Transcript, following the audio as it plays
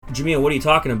Jameel, what are you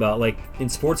talking about? Like, in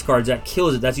sports cards, that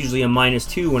kills it. That's usually a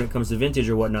 -2 when it comes to vintage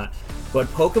or whatnot. But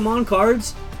Pokemon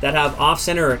cards that have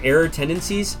off-center or error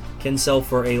tendencies can sell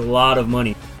for a lot of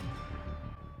money.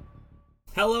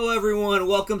 Hello, everyone.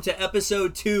 Welcome to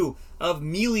episode 2 of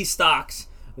Melee Stocks,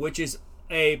 which is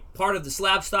a part of the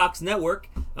Slab Stocks network,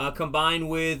 combined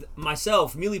with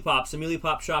myself, Melee Pops, a Melee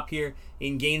Pop shop here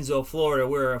in Gainesville, Florida.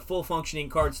 We're a full-functioning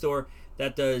card store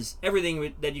that does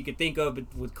everything that you could think of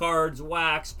with cards,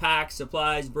 wax, packs,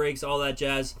 supplies, breaks, all that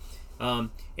jazz.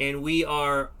 And we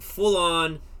are full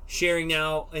on sharing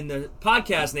now in the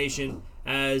podcast nation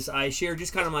as I share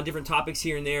just kind of on different topics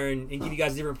here and there and give you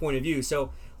guys a different point of view.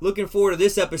 So looking forward to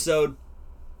this episode,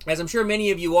 as I'm sure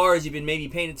many of you are, as you've been maybe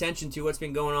paying attention to what's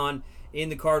been going on in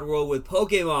the card world with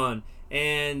Pokemon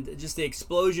and just the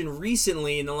explosion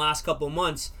recently in the last couple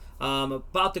months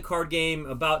about the card game,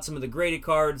 about some of the graded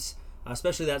cards,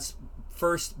 especially that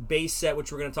first base set,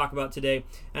 which we're going to talk about today.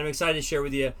 And I'm excited to share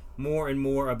with you more and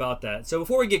more about that. So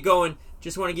before we get going,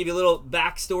 just want to give you a little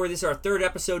backstory. This is our third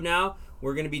episode now.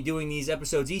 We're going to be doing these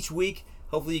episodes each week.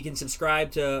 Hopefully you can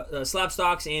subscribe to Slab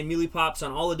Stocks and Melee Pops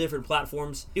on all the different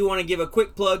platforms. I do want to give a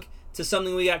quick plug to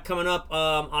something we got coming up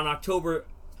on October,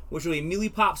 which will be Melee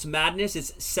Pops Madness.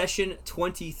 It's session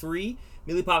 23.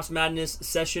 Melee Pops Madness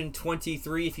session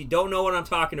 23. If you don't know what I'm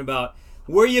talking about,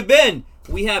 where you been?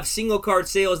 We have single card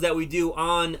sales that we do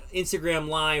on Instagram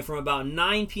Live from about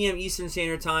 9 p.m. Eastern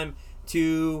Standard Time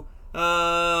to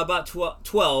about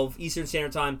 12 Eastern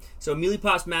Standard Time. So Melee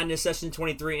Pops Madness Session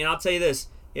 23. And I'll tell you this,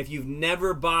 if you've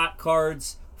never bought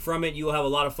cards from it, you will have a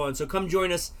lot of fun. So come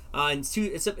join us.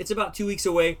 It's about 2 weeks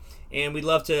away, and we'd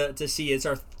love to see you. It's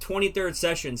our 23rd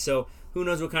session, so who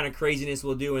knows what kind of craziness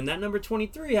we'll do. And that number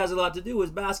 23 has a lot to do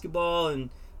with basketball, and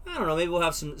I don't know, maybe we'll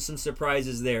have some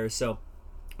surprises there. So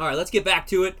all right, let's get back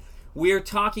to it. We're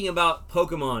talking about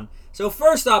Pokemon. So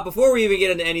first off, before we even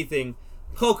get into anything,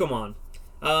 Pokemon.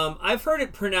 I've heard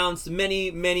it pronounced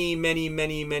many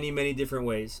different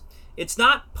ways. It's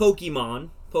not Pokemon,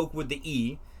 poke with the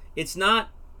E. It's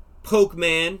not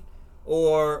Pokeman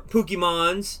or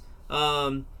Pokemons.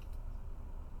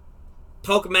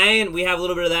 Pokemon, we have a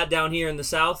little bit of that down here in the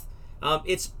South.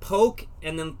 It's Poke,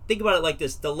 and then think about it like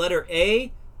this. The letter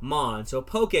A, Mon, so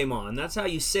Pokemon. That's how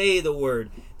you say the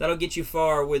word. That'll get you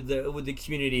far with the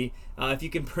community if you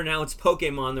can pronounce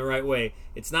Pokemon the right way.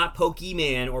 It's not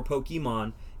Pokemon or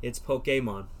Pokemon. It's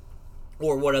Pokemon,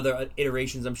 or what other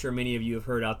iterations I'm sure many of you have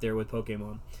heard out there with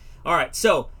Pokemon. All right,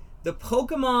 so the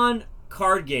Pokemon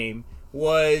card game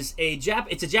was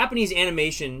it's a Japanese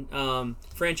animation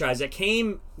franchise that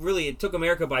it took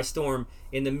America by storm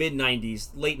in the mid 90s,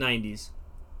 late 90s.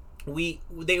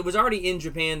 It was already in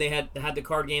Japan. They had the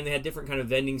card game. They had different kind of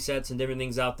vending sets and different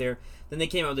things out there. Then they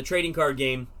came out with the trading card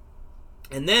game,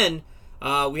 and then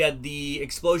we had the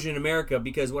explosion in America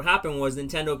because what happened was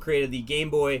Nintendo created the Game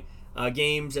Boy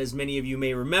games, as many of you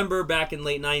may remember, back in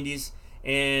late 90s,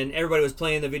 and everybody was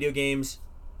playing the video games.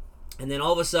 And then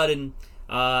all of a sudden,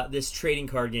 this trading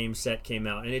card game set came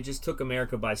out, and it just took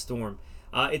America by storm.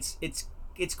 It's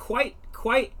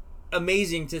quite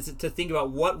amazing to think about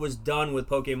what was done with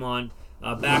Pokemon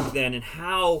back then and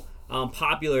how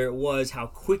popular it was, how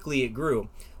quickly it grew.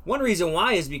 One reason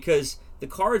why is because the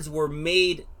cards were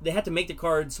made, they had to make the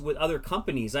cards with other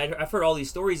companies. I've heard all these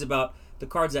stories about the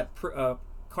cards that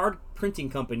card printing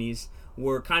companies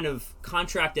were kind of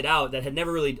contracted out that had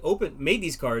never really made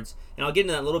these cards, and I'll get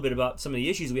into that a little bit about some of the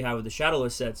issues we have with the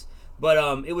Shadowless sets. But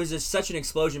it was just such an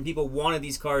explosion. People wanted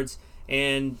these cards,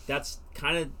 and that's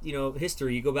kind of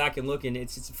history. You go back and look, and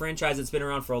it's a franchise that's been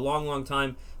around for a long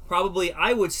time. Probably,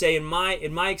 I would say in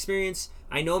my experience,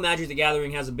 I know Magic the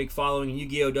Gathering has a big following, and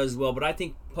Yu-Gi-Oh does as well, but I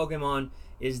think Pokemon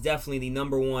is definitely the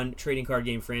 #1 trading card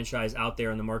game franchise out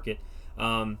there in the market.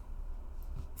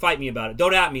 Fight me about it.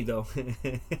 Don't at me though.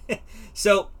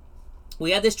 So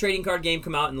we had this trading card game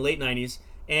come out in the late 90s,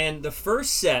 and the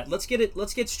first set, let's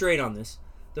get straight on this.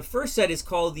 The first set is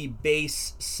called the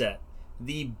base set.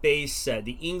 The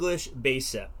English base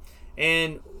set.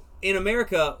 And in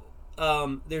America,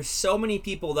 there's so many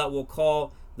people that will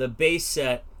call the base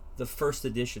set the first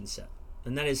edition set.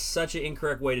 And that is such an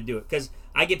incorrect way to do it, because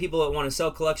I get people that want to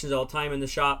sell collections all the time in the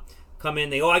shop. Come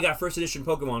in, I got first edition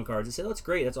Pokemon cards. I say, that's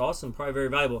great, that's awesome, probably very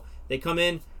valuable. They come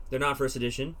in, they're not first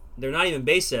edition. They're not even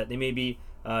base set. They may be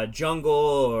Jungle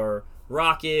or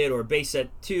Rocket or base set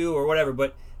 2 or whatever,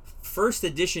 but first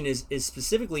edition is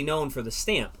specifically known for the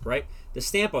stamp, right? The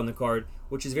stamp on the card,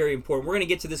 which is very important. We're going to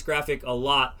get to this graphic a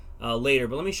lot later,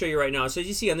 but let me show you right now. So as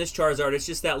you see on this Charizard, it's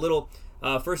just that little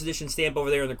first edition stamp over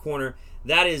there in the corner.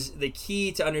 That is the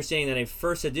key to understanding that a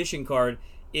first edition card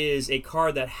is a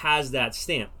card that has that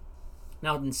stamp.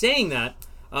 Now, in saying that,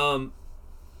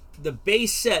 the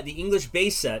base set, the English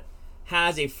base set,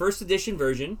 has a first edition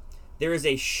version. There is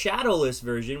a shadowless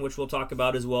version, which we'll talk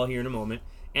about as well here in a moment,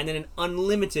 and then an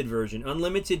unlimited version.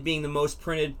 Unlimited being the most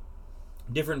printed,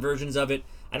 different versions of it.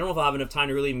 I don't know if I'll have enough time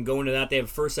to really even go into that. They have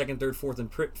first, second, third, fourth,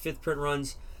 and fifth print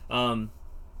runs of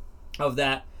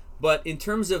that. But in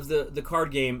terms of the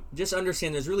card game, just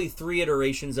understand there's really 3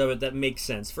 iterations of it that make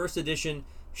sense. First edition,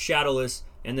 shadowless,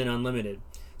 and then unlimited.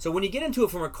 So when you get into it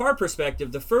from a card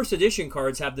perspective, the first edition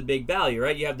cards have the big value,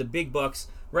 right? You have the big bucks.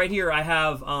 Right here I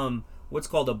have what's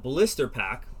called a blister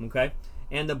pack, okay?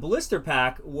 And the blister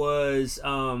pack was,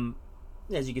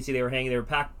 as you can see, they were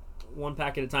packed 1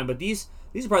 pack at a time. But these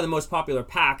are probably the most popular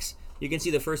packs. You can see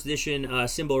the first edition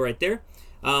symbol right there.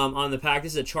 On the pack.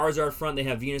 This is a Charizard front. They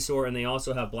have Venusaur, and they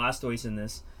also have Blastoise in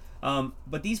this.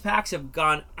 But these packs have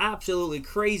gone absolutely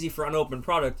crazy for unopened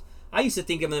product. I used to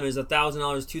think of them as $1,000,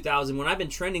 $2,000. When I've been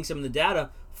trending some of the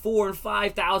data, $4,000 and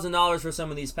 $5,000 for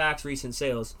some of these packs, recent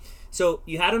sales. So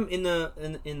you had them in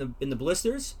the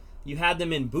blisters. You had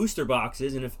them in booster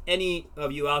boxes, and if any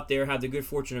of you out there have the good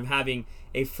fortune of having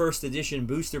a first edition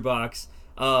booster box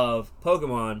of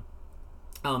Pokemon,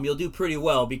 you'll do pretty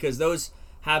well, because those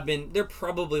they're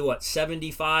probably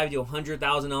 $75,000 to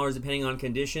 $100,000 depending on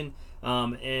condition,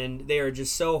 and they are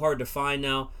just so hard to find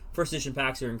now. First edition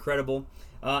packs are incredible.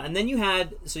 And then you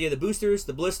had the boosters,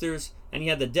 the blisters, and you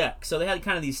had the deck. So they had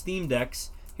kind of these theme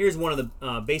decks. Here's one of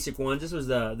the basic ones. This was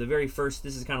the very first.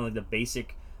 This is kind of like the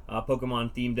basic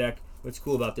Pokemon theme deck. What's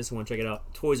cool about this one? Check it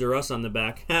out. Toys R Us on the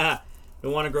back.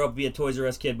 Don't want to grow up and be a Toys R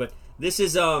Us kid, but this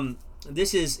is one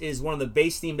of the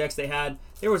base theme decks they had.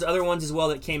 There was other ones as well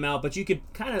that came out, but you could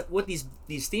kind of, what these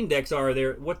theme decks are,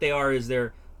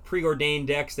 they're preordained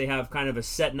decks. They have kind of a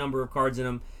set number of cards in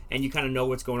them, and you kind of know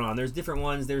what's going on. There's different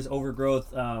ones. There's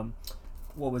Overgrowth,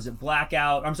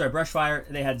 Blackout. I'm sorry, Brushfire.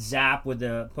 They had Zap with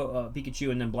the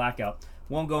Pikachu, and then Blackout.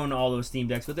 Won't go into all those theme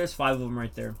decks, but there's 5 of them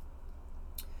right there.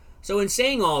 So in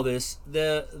saying all this,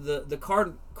 the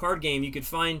card game, you could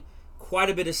find quite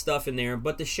a bit of stuff in there,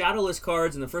 but the shadowless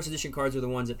cards and the first edition cards are the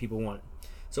ones that people wanted.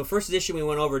 So first edition we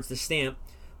went over, it's the stamp,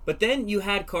 but then you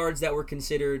had cards that were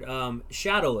considered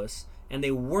shadowless, and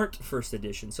they weren't first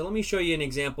edition. So let me show you an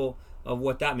example of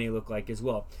what that may look like as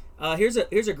well. Here's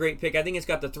a great pick. I think it's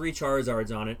got the 3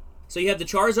 Charizards on it. So you have the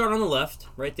Charizard on the left,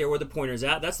 right there where the pointer's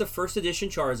at. That's the first edition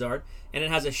Charizard, and it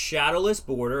has a shadowless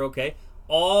border, okay?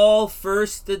 All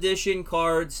first edition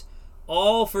cards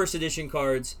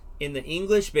in the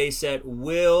English base set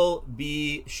will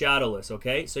be shadowless,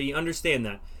 okay? So you understand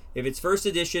that. If it's first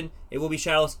edition, it will be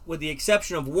shadowless, with the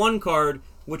exception of one card,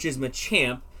 which is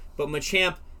Machamp. But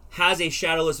Machamp has a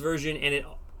shadowless version, and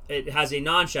it has a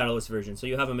non-shadowless version. So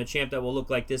you'll have a Machamp that will look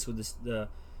like this with the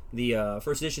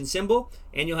first edition symbol,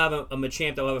 and you'll have a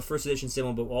Machamp that will have a first edition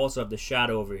symbol, but will also have the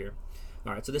shadow over here.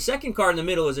 All right, so the second card in the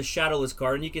middle is a shadowless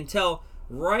card, and you can tell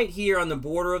right here on the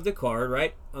border of the card,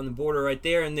 right on the border right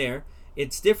there and there,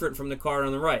 it's different from the card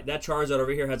on the right. That Charizard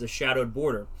over here has a shadowed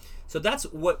border. So that's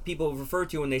what people refer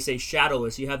to when they say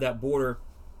shadowless. You have that border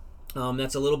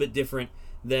that's a little bit different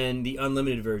than the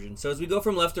unlimited version. So as we go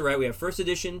from left to right, we have first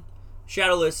edition,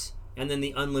 shadowless, and then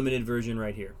the unlimited version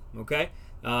right here. Okay.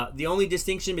 The only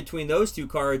distinction between those 2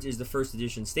 cards is the first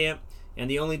edition stamp, and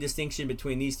the only distinction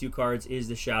between these 2 cards is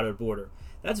the shadowed border.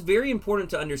 That's very important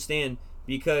to understand,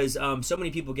 because so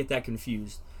many people get that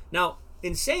confused. Now,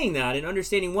 in saying that and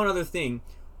understanding one other thing,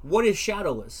 what is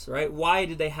shadowless, right? Why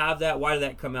did they have that? Why did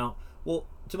that come out? Well,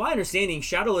 to my understanding,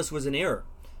 shadowless was an error.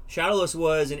 Shadowless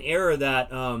was an error that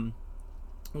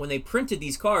when they printed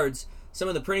these cards, some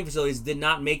of the printing facilities did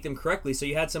not make them correctly. So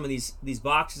you had some of these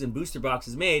boxes and booster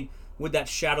boxes made with that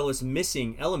shadowless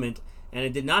missing element, and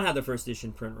it did not have the first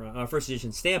edition first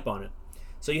edition stamp on it.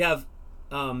 So you have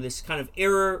this kind of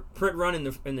error print run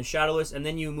in the shadowless, and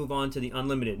then you move on to the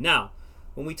unlimited. Now,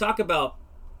 when we talk about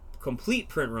complete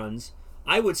print runs,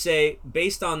 I would say,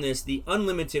 based on this, the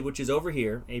unlimited, which is over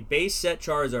here, a base set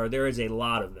Charizard, there is a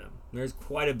lot of them. There's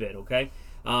quite a bit, okay?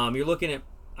 You're looking at,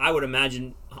 I would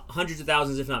imagine, hundreds of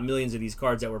thousands, if not millions, of these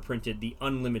cards that were printed, the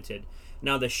unlimited.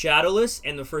 Now, the shadowless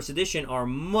and the first edition are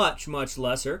much, much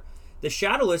lesser. The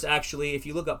shadowless, actually, if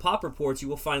you look up pop reports, you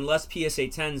will find less PSA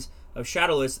 10s of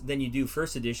shadowless than you do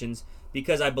first editions,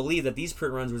 because I believe that these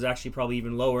print runs was actually probably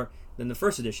even lower than the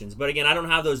first editions. But again, I don't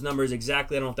have those numbers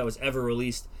exactly. I don't know if that was ever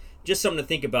released. Just something to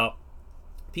think about.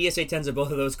 PSA 10s of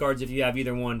both of those cards, if you have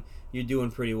either one, you're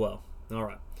doing pretty well. All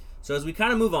right. So as we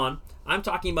kind of move on, I'm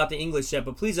talking about the English set,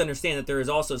 but please understand that there is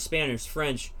also Spanish,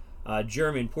 French,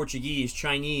 German, Portuguese,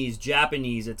 Chinese,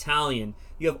 Japanese, Italian.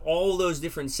 You have all those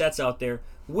different sets out there,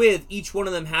 with each one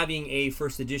of them having a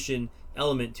first edition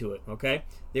element to it. Okay,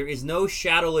 there is no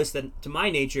shadowless that, to my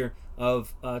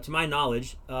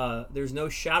knowledge, there's no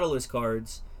shadowless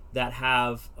cards that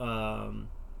have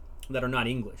that are not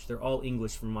English. They're all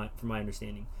English from my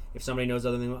understanding. If somebody knows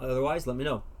otherwise, let me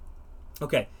know.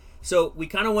 Okay, so we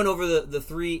kind of went over the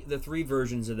three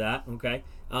versions of that. Okay,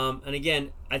 and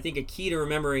again, I think a key to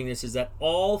remembering this is that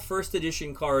all first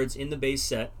edition cards in the base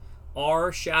set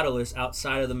are shadowless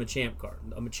outside of the Machamp card.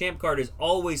 A Machamp card is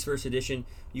always first edition.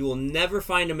 You will never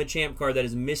find a Machamp card that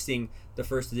is missing the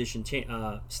first edition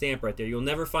stamp right there. You'll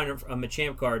never find a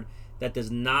Machamp card that does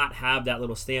not have that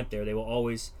little stamp there. They will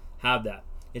always have that.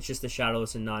 It's just the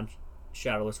shadowless and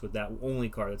non-shadowless with that only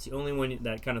card. That's the only one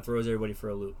that kind of throws everybody for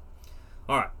a loop.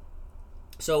 All right.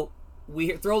 So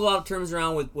we throw a lot of terms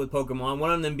around with Pokemon,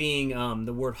 one of them being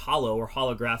the word holo or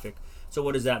holographic. So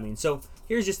what does that mean? So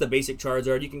here's just the basic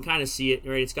Charizard. You can kind of see it,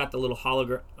 right? It's got the little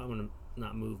hologram. I'm going to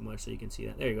not move much so you can see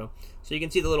that. There you go. So you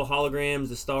can see the little holograms,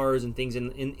 the stars, and things in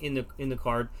the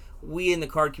card. We in the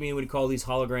card community would call these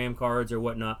hologram cards or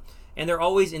whatnot. And they're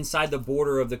always inside the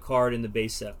border of the card in the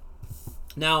base set.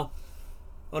 Now,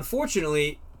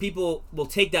 unfortunately, people will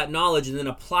take that knowledge and then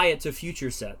apply it to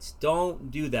future sets.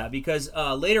 Don't do that, because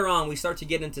later on we start to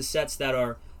get into sets that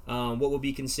are what will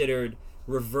be considered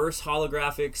reverse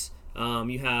holographics.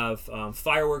 You have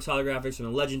fireworks holographics from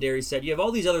the legendary set. You have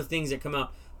all these other things that come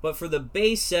out. But for the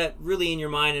base set, really in your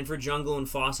mind, and for Jungle and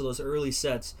Fossil, those early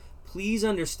sets, please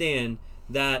understand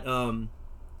that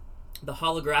the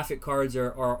holographic cards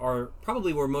are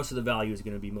probably where most of the value is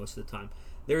going to be most of the time.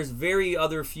 There's very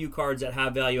other few cards that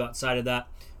have value outside of that,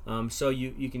 so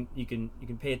you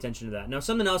can pay attention to that. Now,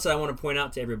 something else that I want to point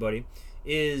out to everybody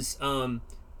is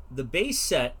the base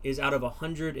set is out of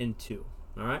 102.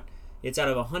 All right, it's out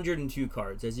of 102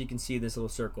 cards, as you can see in this little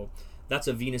circle. That's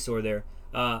a Venusaur there.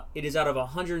 It is out of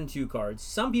 102 cards.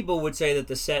 Some people would say that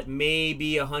the set may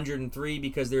be 103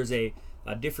 because there's a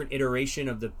different iteration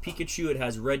of the Pikachu. It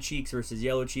has red cheeks versus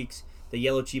yellow cheeks. The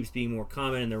yellow cheeks being more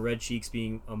common and the red cheeks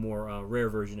being a more rare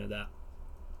version of that.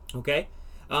 Okay,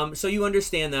 so you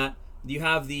understand that. You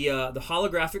have the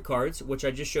holographic cards, which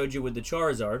I just showed you with the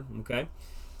Charizard. Okay,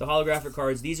 the holographic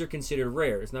cards, these are considered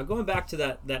rares. Now, going back to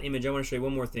that image, I want to show you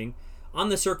one more thing. On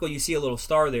the circle, you see a little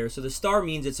star there. So the star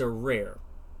means it's a rare.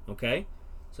 Okay,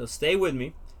 so stay with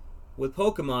me. With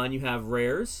Pokemon, you have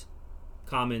rares,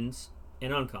 commons,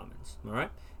 and uncommons. All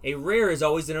right. A rare is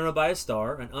always denoted by a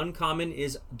star, an uncommon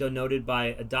is denoted by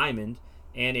a diamond,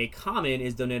 and a common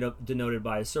is denoted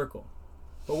by a circle.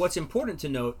 But what's important to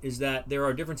note is that there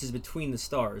are differences between the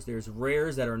stars. There's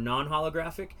rares that are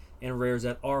non-holographic and rares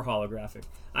that are holographic.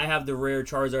 I have the rare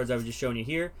Charizards I was just showing you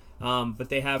here, but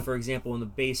they have, for example, in the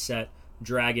base set,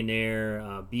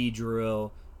 Dragonair, Beedrill,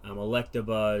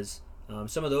 Electabuzz.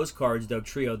 Some of those cards,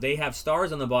 Dugtrio, they have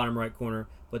stars on the bottom right corner,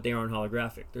 but they aren't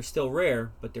holographic. They're still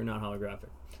rare, but they're not holographic.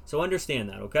 So understand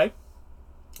that, okay?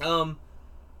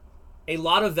 A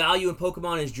lot of value in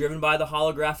Pokemon is driven by the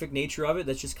holographic nature of it.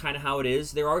 That's just kind of how it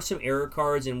is. There are some error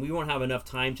cards, and we won't have enough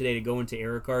time today to go into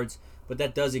error cards, but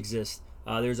that does exist.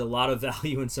 There's a lot of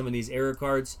value in some of these error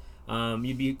cards.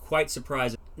 You'd be quite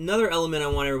surprised. Another element I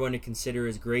want everyone to consider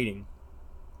is grading.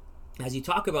 As you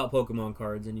talk about Pokemon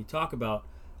cards and you talk about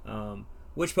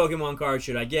which Pokemon card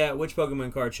should I get, which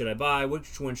Pokemon card should I buy,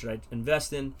 which one should I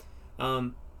invest in,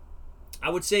 I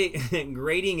would say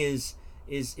grading is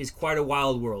quite a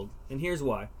wild world, and here's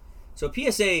why. So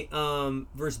PSA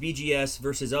versus BGS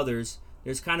versus others,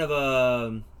 there's kind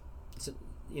of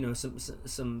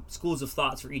some schools of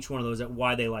thoughts for each one of those at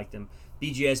why they like them.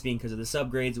 BGS being because of the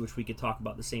subgrades, which we could talk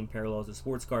about the same parallels of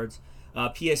sports cards.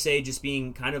 PSA just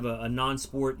being kind of a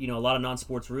non-sport. A lot of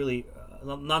non-sports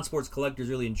collectors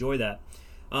really enjoy that.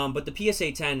 But the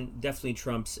PSA 10 definitely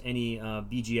trumps any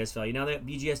BGS value. Now that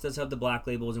BGS does have the black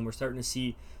labels, and we're starting to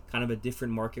see kind of a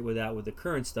different market with that, with the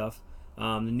current stuff.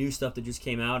 The new stuff that just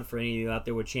came out for any of you out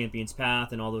there with Champion's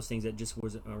Path and all those things that just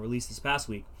was released this past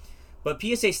week. But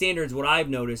PSA standards, what I've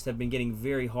noticed, have been getting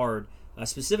very hard,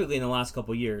 specifically in the last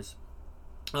couple years.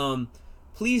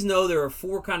 Please know there are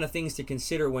 4 kind of things to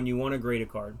consider when you want to grade a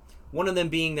card. One of them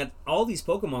being that all these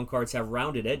Pokemon cards have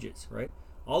rounded edges, right?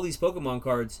 All these Pokemon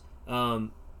cards,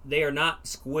 they are not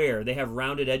square. They have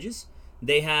rounded edges.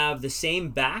 They have the same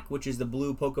back, which is the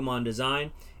blue Pokemon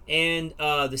design, and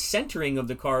the centering of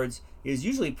the cards is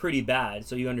usually pretty bad,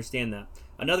 so you understand that.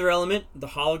 Another element, the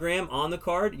hologram on the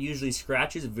card usually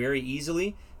scratches very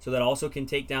easily, so that also can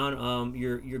take down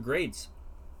your grades.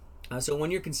 So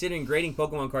when you're considering grading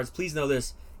Pokemon cards, please know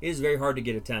this. It is very hard to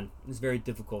get a 10. It's very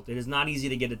difficult. It is not easy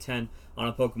to get a 10 on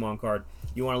a Pokemon card.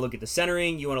 You want to look at the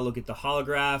centering. You want to look at the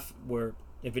holograph, where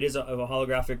if it is a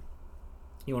holographic,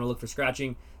 you want to look for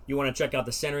scratching. You want to check out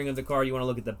the centering of the card. You want to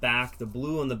look at the back, the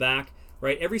blue on the back,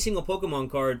 right? Every single Pokemon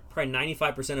card, probably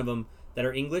 95% of them that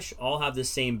are English, all have the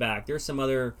same back. There's some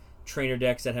other trainer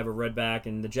decks that have a red back,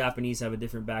 and the Japanese have a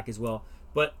different back as well.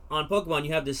 But on Pokemon,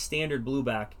 you have this standard blue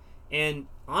back, and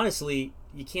honestly,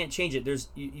 you can't change it.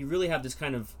 You really have this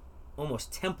kind of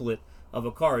almost template of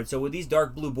a card. So with these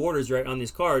dark blue borders right on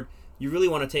this card, you really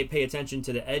want to pay attention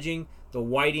to the edging, the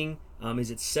whiting.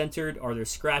 Is it centered? Are there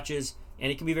scratches?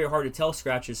 And it can be very hard to tell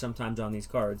scratches sometimes on these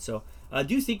cards. So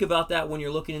do think about that when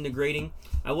you're looking into grading.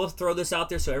 I will throw this out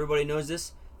there so everybody knows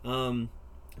this.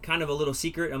 Kind of a little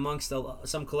secret amongst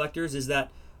some collectors is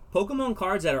that Pokemon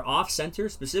cards that are off-center,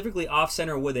 specifically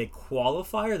off-center with a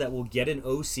qualifier that will get an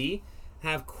OC,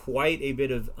 have quite a bit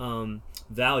of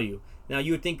value. Now,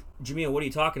 you would think, Jamil, what are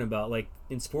you talking about? Like,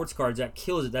 in sports cards, that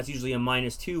kills it. That's usually a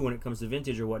 -2 when it comes to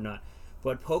vintage or whatnot.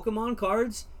 But Pokemon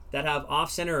cards that have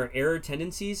off-center or error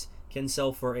tendencies can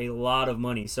sell for a lot of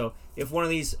money. So if one of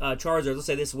these Charizards, let's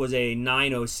say this was a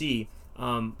 9 OC,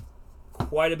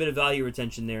 quite a bit of value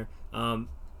retention there,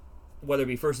 whether it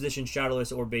be first edition,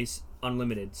 Shadowless, or base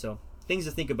unlimited. So things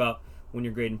to think about when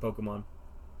you're grading Pokemon.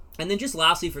 And then just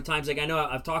lastly, for time's sake, I know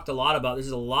I've talked a lot about this.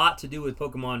 Is a lot to do with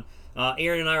Pokemon.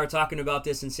 Aaron and I were talking about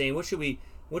this and saying, what should we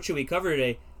cover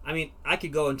today? I mean, I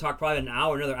could go and talk probably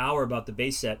another hour about the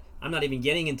base set. I'm not even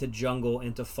getting into Jungle,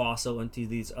 into Fossil, into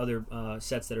these other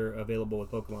sets that are available with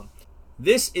Pokemon.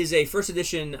 This is a first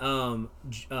edition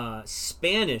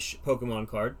Spanish Pokemon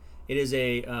card. It is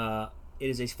a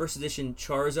first edition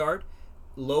Charizard,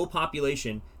 low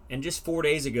population, and just 4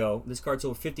 days ago, this card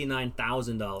sold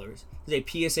 $59,000. This is a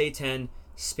PSA 10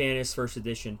 Spanish first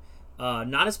edition.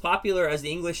 Not as popular as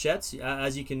the English sets,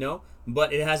 as you can know,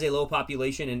 but it has a low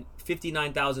population, and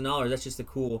 $59,000, that's just a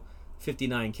cool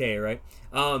 59K, right?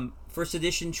 First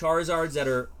edition Charizards that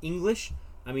are English,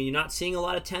 I mean, you're not seeing a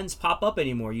lot of 10s pop up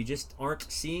anymore. You just aren't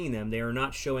seeing them. They are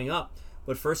not showing up.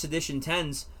 But first edition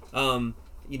 10s,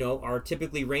 are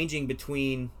typically ranging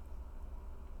between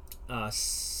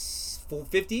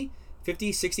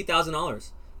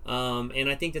 $60,000. And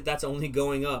I think that's only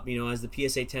going up, as the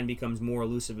PSA 10 becomes more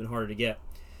elusive and harder to get.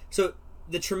 So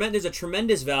there's a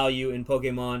tremendous value in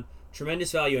Pokemon,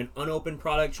 tremendous value in unopened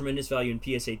product, tremendous value in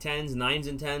PSA 10s, 9s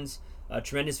and 10s,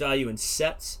 tremendous value in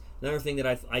sets. Another thing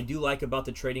that I do like about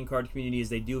the trading card community is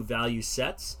they do value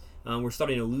sets. We're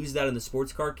starting to lose that in the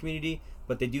sports card community,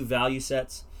 but they do value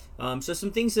sets. So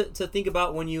some things to think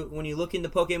about when you look into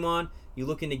Pokemon, you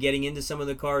look into getting into some of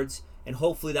the cards, and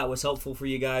hopefully that was helpful for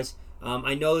you guys.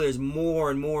 I know there's more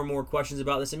and more questions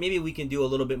about this, and maybe we can do a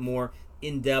little bit more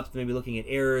in-depth, maybe looking at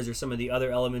errors or some of the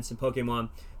other elements in Pokemon.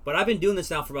 But I've been doing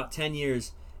this now for about 10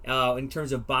 years in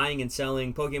terms of buying and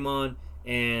selling Pokemon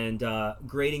and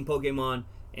grading Pokemon,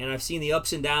 and I've seen the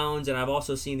ups and downs, and I've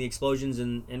also seen the explosions,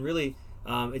 and really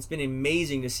it's been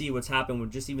amazing to see what's happened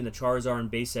with just even the Charizard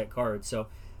and base set cards. So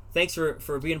thanks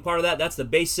for being a part of that. That's the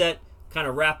base set kind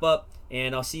of wrap up,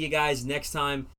 and I'll see you guys next time.